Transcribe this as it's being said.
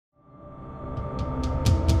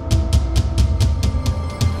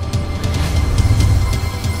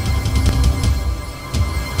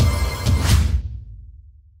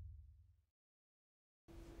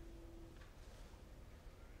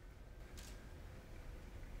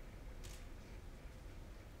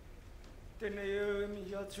Tēnei au mi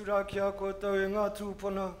atura ki a koutou e ngā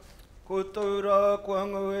tūpuna. Koutou rā kua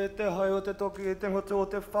ngau e te hai o te toki e te ngoto o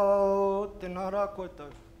te whao, tēnā rā koutou.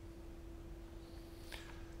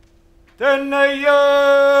 Tēnei au!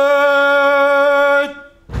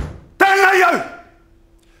 Tēnei au!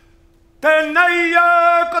 Tēnei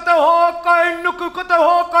au! Ko te hōkai nuku, ko te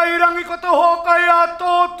hōkai rangi, ko te hōkai a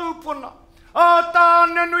tō tūpuna. A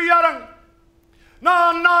tāne nui arangi. Nā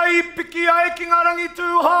nai piki ai ki ngā rangi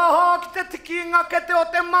tūhāhā ki te tiki ngā kete o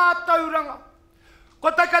te mātauranga.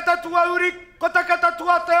 Ko te kata tua uri, ko te kata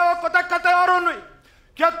tua te o, ko te kata aronui.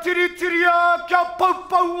 Kia tiritiria, kia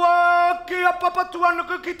paupaua, kia papatua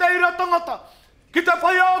nuku ki te ira tangata. Ki te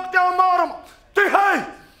whai au ki te amarama. Te hei,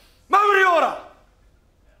 mauri ora.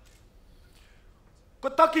 Ko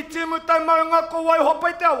taki timu tai maunga ko wai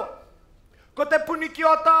hopai te awa. Ko te puni ki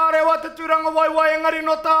o tā rewa te tūranga waiwai engari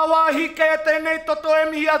no tā wāhi kei e tēnei toto e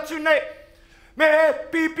mihi atu nei. Me he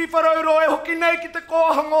pipi wharauro e hoki nei ki te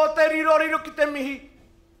kōhanga o te riroriro ki te mihi.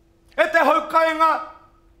 E te haukainga,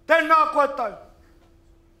 tēnā koutou.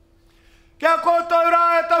 Kia koutou rā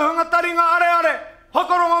e te hunga taringa are,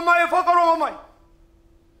 whakaronga mai e whakaronga mai.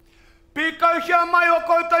 Pīkau hia mai o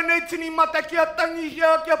koutou nei tini mate kia tangi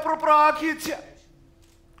hia kia propra aki tia.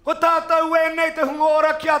 Ko tātou e nei te hunga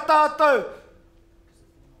ora kia tātou.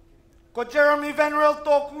 Ko Jeromy van Riel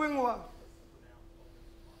tōku ingoa.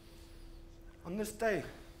 On this day,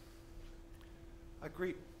 I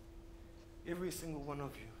greet every single one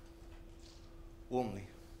of you warmly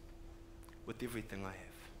with everything I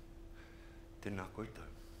have. Tēnā koutou.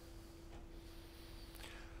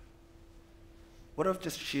 What I've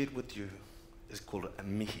just shared with you is called a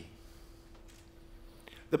mihi.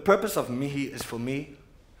 The purpose of mihi is for me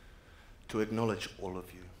to acknowledge all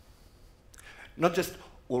of you. Not just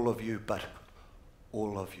all of you, but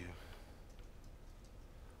all of you.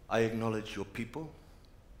 I acknowledge your people,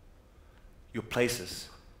 your places,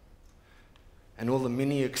 and all the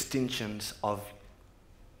many extensions of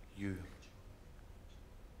you.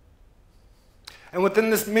 And within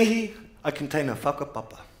this mihi, I contain a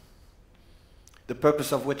whakapapa, the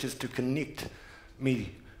purpose of which is to connect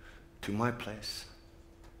me to my place,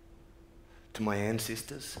 to my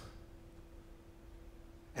ancestors,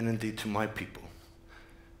 and indeed to my people.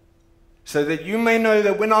 So that you may know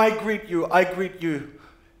that when I greet you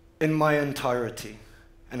in my entirety,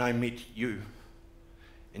 and I meet you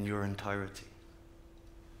in your entirety.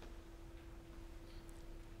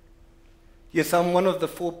 Yes, I'm one of the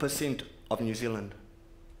 4% of New Zealand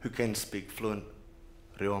who can speak fluent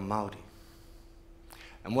Te Reo Maori.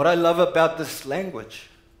 And what I love about this language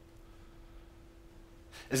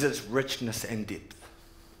is its richness and depth.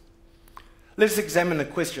 Let's examine the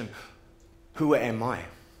question, who am I?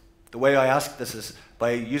 The way I ask this is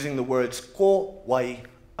by using the words ko, wai,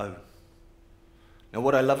 o. Now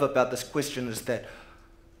what I love about this question is that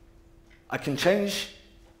I can change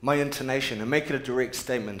my intonation and make it a direct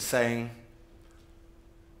statement saying,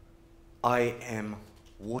 I am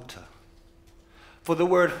water. For the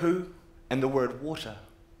word who and the word water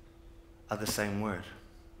are the same word.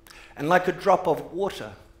 And like a drop of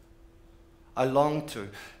water, I long to,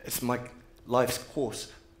 it's my life's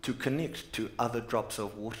course, to connect to other drops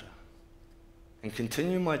of water and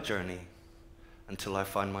continue my journey until I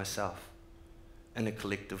find myself in a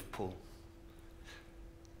collective pool,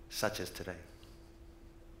 such as today.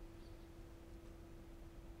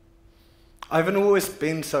 I haven't always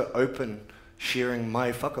been so open sharing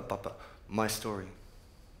my whakapapa, my story.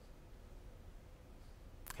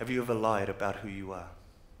 Have you ever lied about who you are?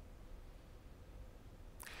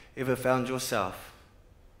 Ever found yourself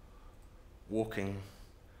walking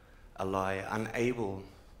a lie, unable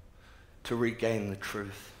to regain the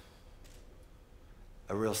truth,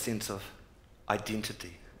 a real sense of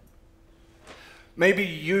identity? Maybe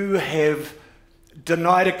you have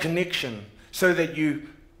denied a connection so that you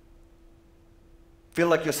feel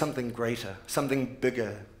like you're something greater, something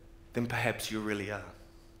bigger than perhaps you really are.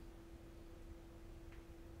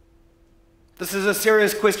 This is a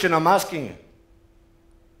serious question I'm asking you.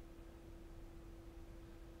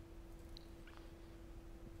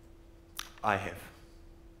 I have.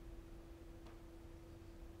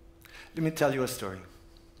 Let me tell you a story.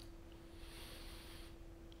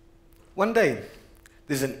 One day,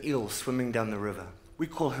 there's an eel swimming down the river. We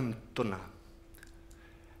call him Tuna.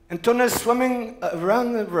 And Tuna's swimming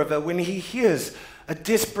around the river when he hears a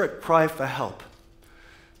desperate cry for help.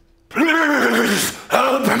 Please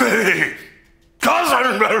help me,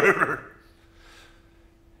 cousin!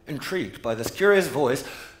 Intrigued by this curious voice,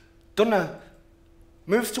 Tuna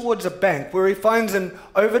moves towards a bank where he finds an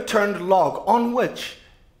overturned log on which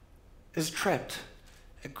is trapped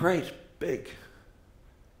a great big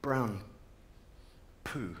brown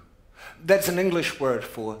poo. That's an English word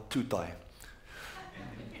for tutai.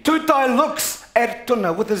 Tutai looks at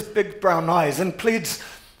Tuna with his big brown eyes and pleads,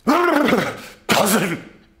 "Cousin,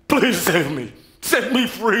 please save me. Set me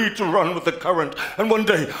free to run with the current, and one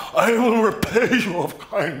day I will repay you of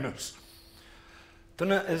kindness."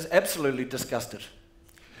 Tuna is absolutely disgusted.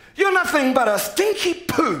 "You're nothing but a stinky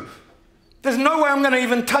poo. There's no way I'm going to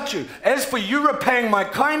even touch you. As for you repaying my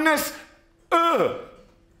kindness,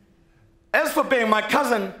 as for being my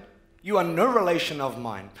cousin, you are no relation of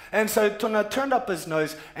mine." And so Tuna turned up his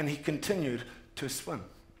nose and he continued to swim.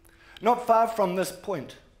 Not far from this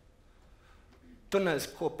point, Tuna is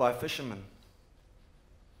caught by a fisherman.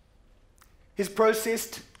 He's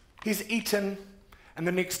processed, he's eaten, and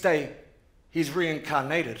the next day, he's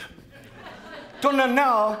reincarnated. Tuna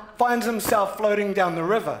now finds himself floating down the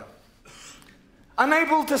river.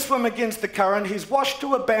 Unable to swim against the current, he's washed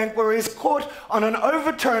to a bank where he's caught on an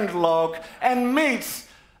overturned log and meets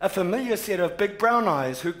a familiar set of big brown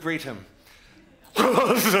eyes who greet him.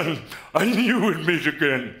 "Cousin, I knew we'd meet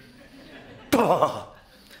again." Bah.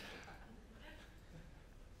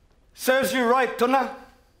 Serves you right, Tuna.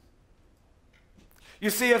 You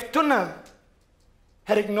see, if Tuna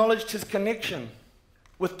had acknowledged his connection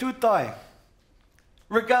with Tutai,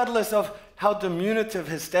 regardless of how diminutive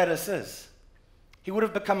his status is, he would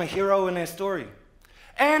have become a hero in our story,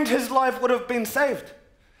 and his life would have been saved.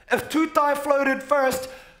 If Tutai floated first,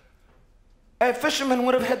 a fisherman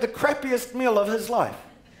would have had the crappiest meal of his life.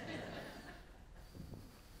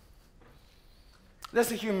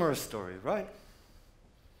 That's a humorous story, right?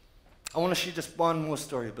 I want to share just one more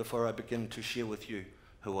story before I begin to share with you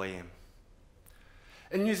who I am.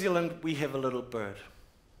 In New Zealand, we have a little bird.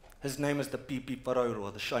 His name is the pipi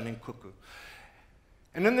wharauro, the shining cuckoo.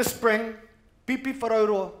 And in the spring, pipi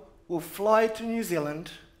wharauro will fly to New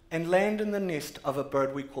Zealand and land in the nest of a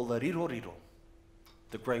bird we call the riroriro,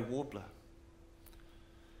 the grey warbler.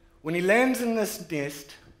 When he lands in this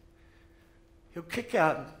nest, he'll kick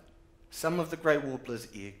out some of the grey warbler's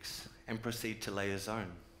eggs and proceed to lay his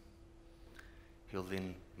own. He'll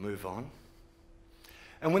then move on.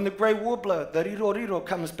 And when the grey warbler, the riroriro,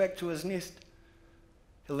 comes back to his nest,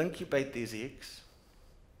 he'll incubate these eggs,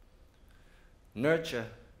 nurture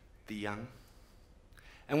the young,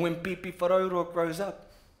 and when pipi wharauro grows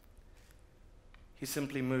up, he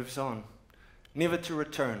simply moves on, never to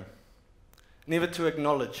return, never to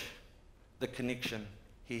acknowledge the connection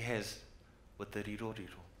he has with the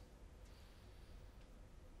riroriro.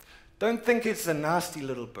 Don't think it's a nasty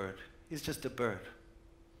little bird. He's just a bird.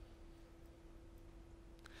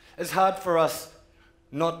 It's hard for us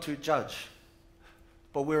not to judge,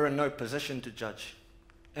 but we're in no position to judge.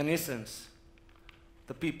 In essence,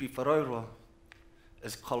 the pipi wharauro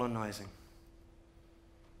is colonizing.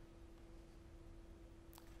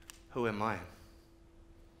 Who am I?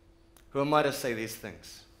 Who am I to say these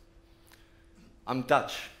things? I'm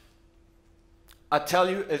Dutch. I tell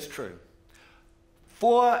you, it's true.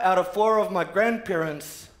 4 out of 4 of my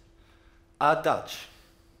grandparents are Dutch.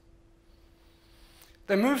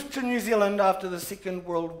 They moved to New Zealand after the Second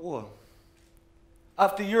World War,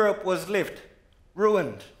 after Europe was left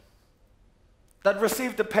ruined. They'd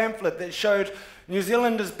received a pamphlet that showed New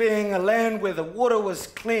Zealand as being a land where the water was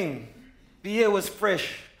clean, the air was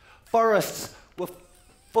fresh, forests were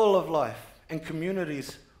full of life, and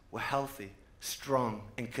communities were healthy, strong,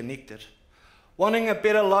 and connected. Wanting a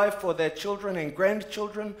better life for their children and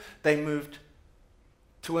grandchildren, they moved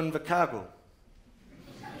to Invercargill.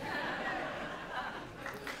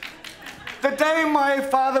 The day my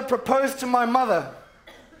father proposed to my mother,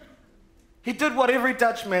 he did what every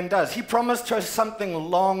Dutchman does. He promised her something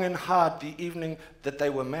long and hard the evening that they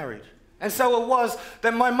were married. And so it was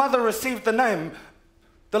that my mother received the name,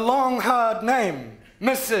 the long, hard name,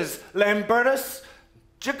 Mrs. Lambertus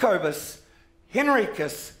Jacobus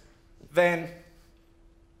Henricus van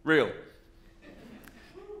Riel.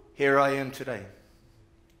 Here I am today.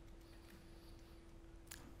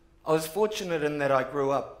 I was fortunate in that I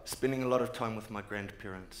grew up spending a lot of time with my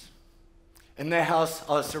grandparents. In their house,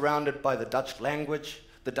 I was surrounded by the Dutch language,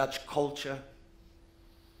 the Dutch culture,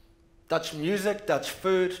 Dutch music, Dutch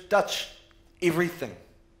food, Dutch everything.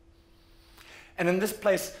 And in this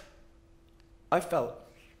place, I felt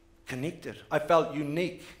connected. I felt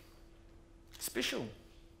unique, special.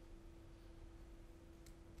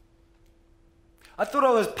 I thought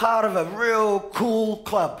I was part of a real cool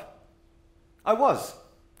club. I was.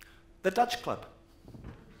 The Dutch Club.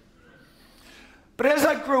 But as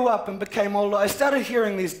I grew up and became older, I started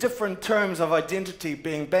hearing these different terms of identity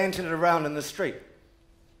being bantered around in the street.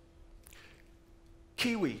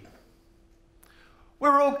 Kiwi.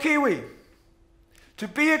 We're all Kiwi. To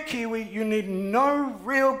be a Kiwi, you need no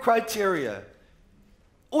real criteria.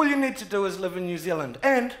 All you need to do is live in New Zealand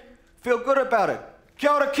and feel good about it. Kia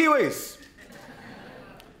ora, Kiwis.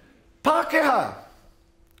 Pākehā.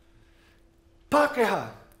 Pākehā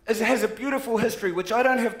has a beautiful history, which I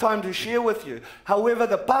don't have time to share with you. However,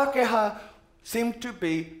 the Pākehā seem to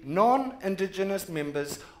be non-indigenous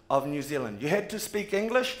members of New Zealand. You had to speak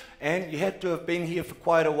English, and you had to have been here for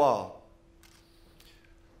quite a while.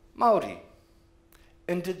 Māori,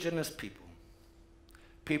 indigenous people,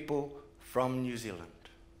 people from New Zealand.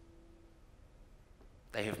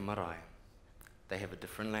 They have marae. They have a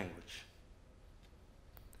different language.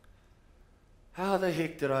 How the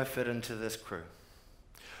heck did I fit into this crew?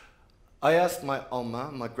 I asked my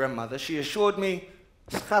oma, my grandmother. She assured me,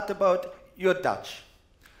 "Schatterbout, you're Dutch."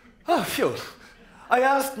 Oh, phew. I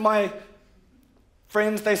asked my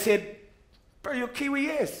friends, they said, "Bro, you're Kiwi,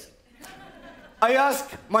 yes." I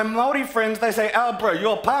asked my Māori friends, they say, "Oh, bro,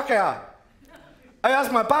 you're Pākehā." I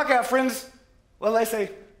asked my Pākehā friends, well, they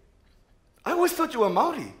say, "I always thought you were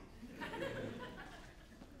Māori."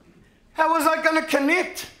 How was I going to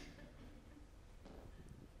connect?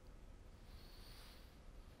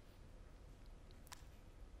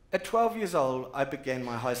 At 12 years old, I began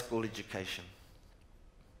my high school education.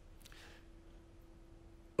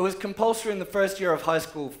 It was compulsory in the first year of high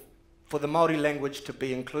school for the Māori language to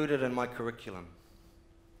be included in my curriculum.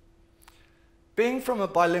 Being from a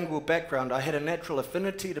bilingual background, I had a natural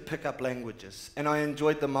affinity to pick up languages, and I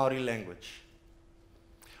enjoyed the Māori language.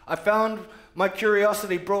 I found my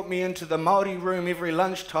curiosity brought me into the Māori room every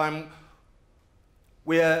lunchtime,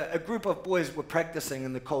 where a group of boys were practicing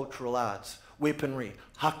in the cultural arts, weaponry,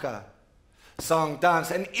 haka, song,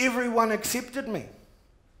 dance, and everyone accepted me.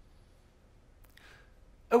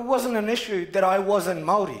 It wasn't an issue that I wasn't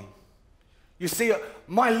Māori. You see,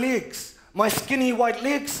 my legs, my skinny white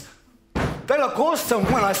legs, they look awesome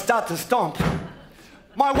when I start to stomp.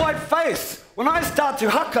 My white face, when I start to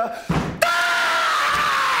haka,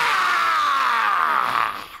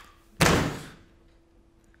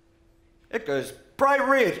 it goes bright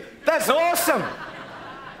red. That's awesome.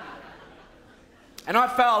 And I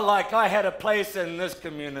felt like I had a place in this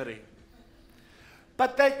community.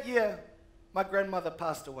 But that year, my grandmother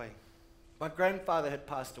passed away. My grandfather had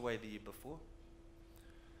passed away the year before.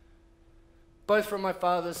 Both from my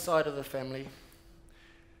father's side of the family.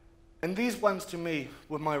 And these ones to me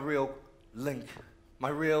were my real link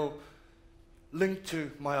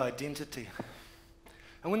to my identity.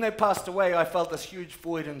 And when they passed away, I felt this huge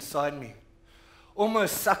void inside me,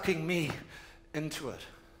 almost sucking me into it.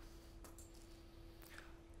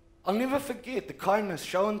 I'll never forget the kindness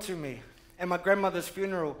shown to me at my grandmother's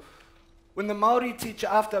funeral when the Māori teacher,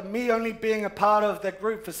 after me only being a part of that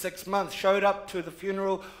group for 6 months, showed up to the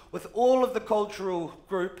funeral with all of the cultural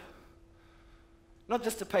group, not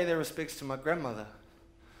just to pay their respects to my grandmother,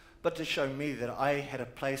 but to show me that I had a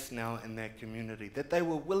place now in that community, that they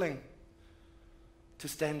were willing to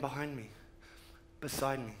stand behind me,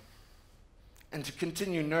 beside me, and to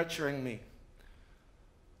continue nurturing me.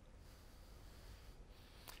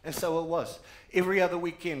 And so it was. Every other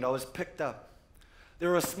weekend I was picked up. There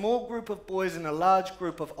were a small group of boys and a large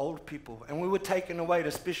group of old people, and we were taken away to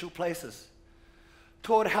special places,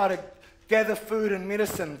 taught how to gather food and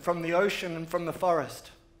medicine from the ocean and from the forest.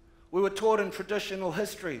 We were taught in traditional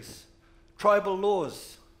histories, tribal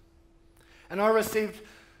laws, and I received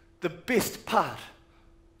the best part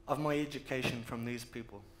of my education from these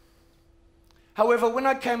people. However, when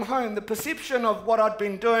I came home, the perception of what I'd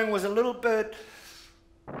been doing was a little bit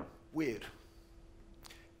weird.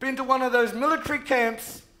 Been to one of those military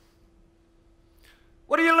camps.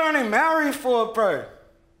 What are you learning Maori for, bro?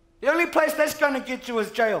 The only place that's going to get you is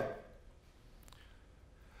jail.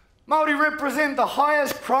 Māori represent the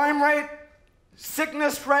highest crime rate,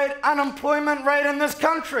 sickness rate, unemployment rate in this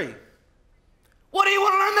country. What do you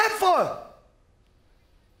want to learn that for?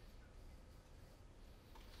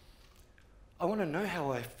 I want to know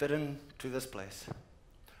how I fit into this place.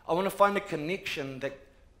 I want to find a connection that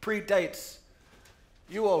predates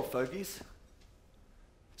you old fogies,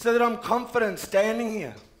 so that I'm confident standing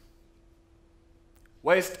here.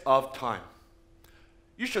 Waste of time.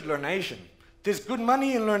 You should learn Asian. There's good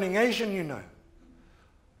money in learning Asian, you know.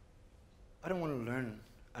 I don't want to learn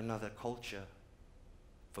another culture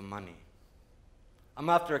for money. I'm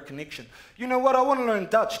after a connection. You know what? I want to learn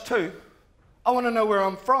Dutch too. I want to know where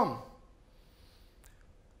I'm from.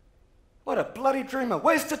 What a bloody dreamer.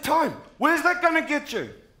 Waste of time. Where's that going to get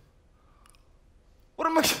you? What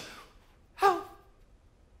am I? How?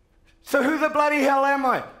 So who the bloody hell am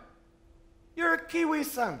I? You're a Kiwi,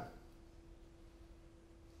 son.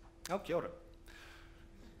 Oh, kia ora.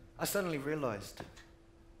 I suddenly realized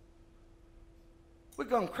We're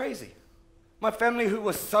going crazy. My family, who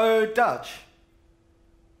was so Dutch,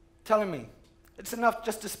 telling me, it's enough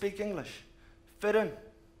just to speak English. Fit in.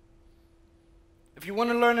 If you want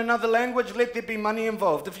to learn another language, let there be money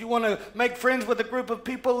involved. If you want to make friends with a group of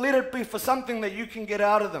people, let it be for something that you can get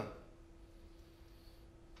out of them.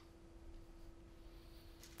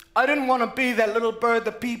 I didn't want to be that little bird,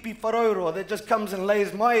 the pipi wharauro, that just comes and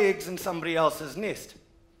lays my eggs in somebody else's nest.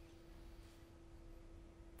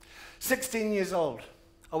 16 years old,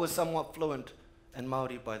 I was somewhat fluent in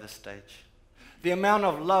Māori by this stage. The amount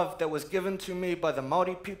of love that was given to me by the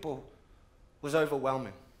Māori people was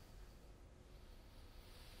overwhelming.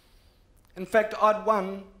 In fact, I'd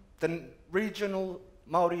won the regional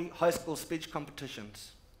Māori high school speech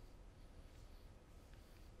competitions.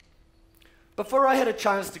 Before I had a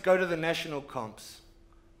chance to go to the national comps,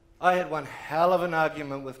 I had one hell of an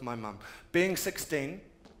argument with my mum. Being 16,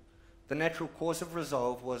 the natural course of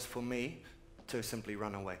resolve was for me to simply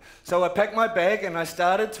run away. So I packed my bag and I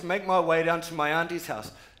started to make my way down to my auntie's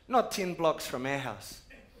house, not 10 blocks from our house.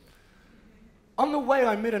 On the way,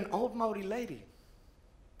 I met an old Māori lady.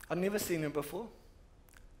 I'd never seen her before.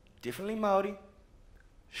 Definitely Māori,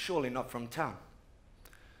 surely not from town.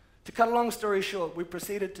 To cut a long story short, we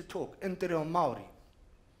proceeded to talk in Te Reo Maori.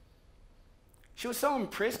 She was so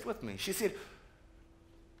impressed with me. She said,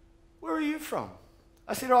 "Where are you from?"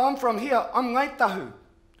 I said, "Oh, I'm from here. I'm Ngaitahu."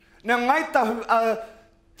 Now, Ngaitahu are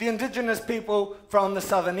the indigenous people from the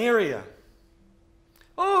southern area.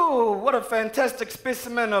 Oh, what a fantastic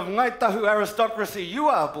specimen of Ngaitahu aristocracy you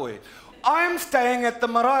are, boy. I'm staying at the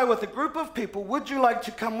marae with a group of people. Would you like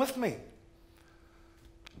to come with me?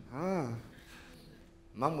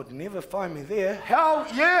 Mum would never find me there. Hell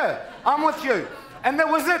yeah, I'm with you. And that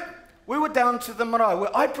was it. We were down to the marae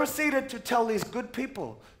where I proceeded to tell these good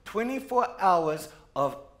people 24 hours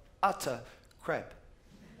of utter crap.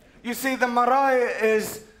 You see, the marae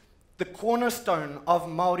is the cornerstone of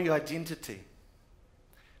Māori identity.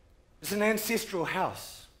 It's an ancestral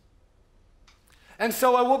house. And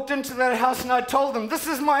so I walked into that house and I told them, this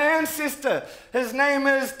is my ancestor. His name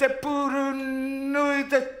is Te Puru Nui,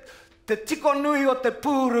 Te Tiko Nui o Te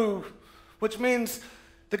Puru, which means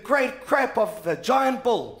the great crap of the giant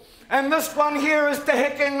bull. And this one here is Te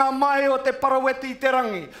Heke Ngā Mai o Te Paraweti Te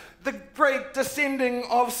Rangi, the great descending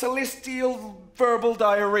of celestial verbal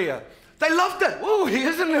diarrhea. They loved it. Oh, he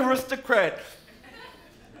is an aristocrat.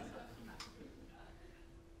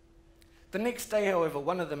 The next day, however,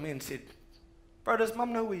 one of the men said, "Bro, does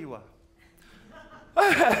Mum know where you are?"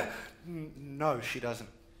 No, she doesn't.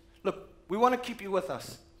 Look, we want to keep you with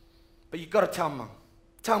us, but you've got to tell Mum.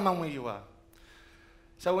 Tell Mum where you are.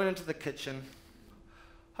 So I went into the kitchen.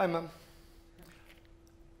 "Hi, Mum."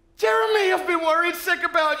 "Jeromy, I've been worried sick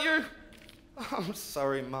about you." "I'm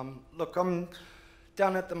sorry, Mum. Look, I'm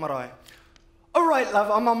down at the marae." "All right, love,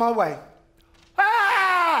 I'm on my way."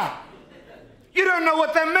 "Ah! You don't know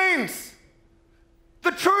what that means.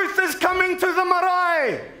 The truth is coming to the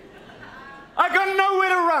marae. I got nowhere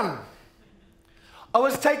to run." I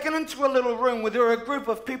was taken into a little room where there were a group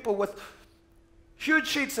of people with huge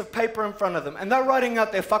sheets of paper in front of them, and they're writing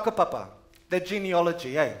out their whakapapa, their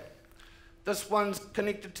genealogy, eh? This one's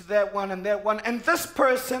connected to that one, and this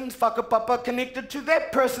person's whakapapa connected to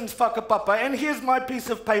that person's whakapapa, and here's my piece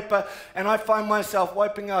of paper, and I find myself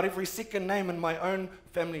wiping out every second name in my own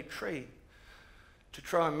family tree to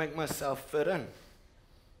try and make myself fit in.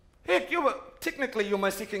 Heck, technically you're my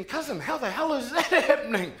second cousin. How the hell is that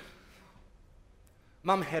happening?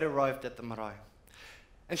 Mum had arrived at the marae,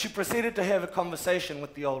 and she proceeded to have a conversation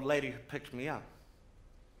with the old lady who picked me up.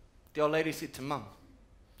 The old lady said to Mum,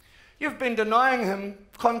 "You've been denying him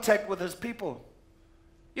contact with his people.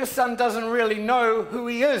 Your son doesn't really know who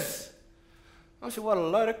he is." I said, "What a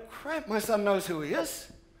load of crap. My son knows who he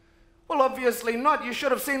is." "Well, obviously not. You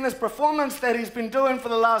should have seen this performance that he's been doing for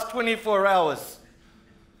the last 24 hours.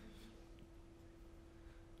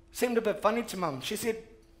 Seemed a bit funny to Mum. She said,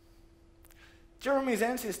 "Jeromy's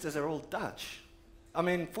ancestors are all Dutch. I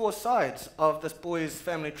mean, 4 sides of this boy's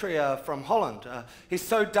family tree are from Holland. He's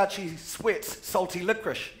so Dutch he sweats salty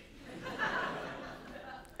licorice.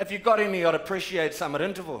 If you got any, I'd appreciate some at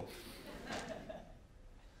interval."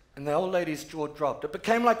 And the old lady's jaw dropped. It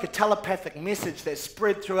became like a telepathic message that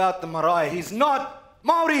spread throughout the marae. He's not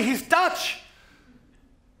Māori, he's Dutch.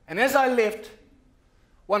 And as I left,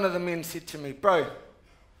 one of the men said to me, "Bro,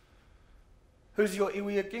 who's your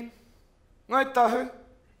iwi again?" "Ngaitahu."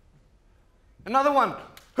 Another one,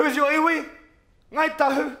 "Who's your iwi?"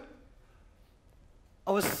 "Ngaitahu."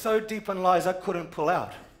 I was so deep in lies I couldn't pull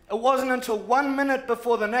out. It wasn't until 1 minute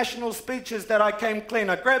before the national speeches that I came clean.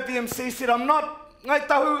 I grabbed the MC, said, "I'm not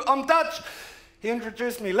Ngaitahu, I'm Dutch." He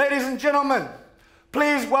introduced me. "Ladies and gentlemen,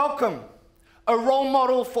 please welcome a role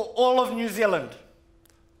model for all of New Zealand.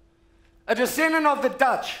 A descendant of the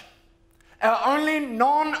Dutch, our only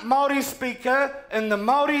non-Maori speaker in the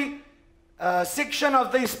Maori section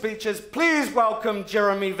of these speeches, please welcome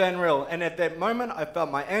Jeromy van Riel. And at that moment, I felt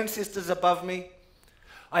my ancestors above me.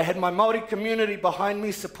 I had my Maori community behind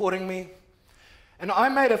me, supporting me. And I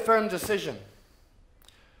made a firm decision.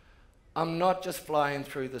 I'm not just flying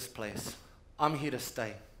through this place. I'm here to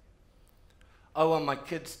stay. I want my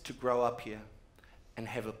kids to grow up here and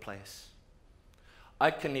have a place.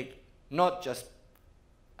 I connect not just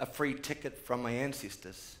a free ticket from my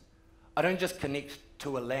ancestors. I don't just connect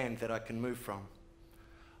to a land that I can move from.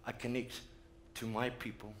 I connect to my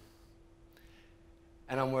people.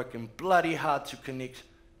 And I'm working bloody hard to connect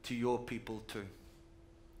to your people too.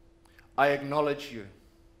 I acknowledge you.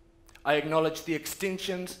 I acknowledge the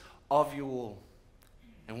extensions of you all.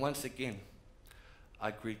 And once again,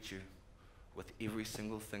 I greet you with every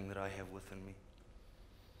single thing that I have within me.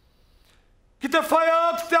 Ki te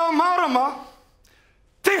whaia te ao marama,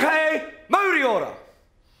 Te Reo Maori ora.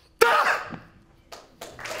 Ta!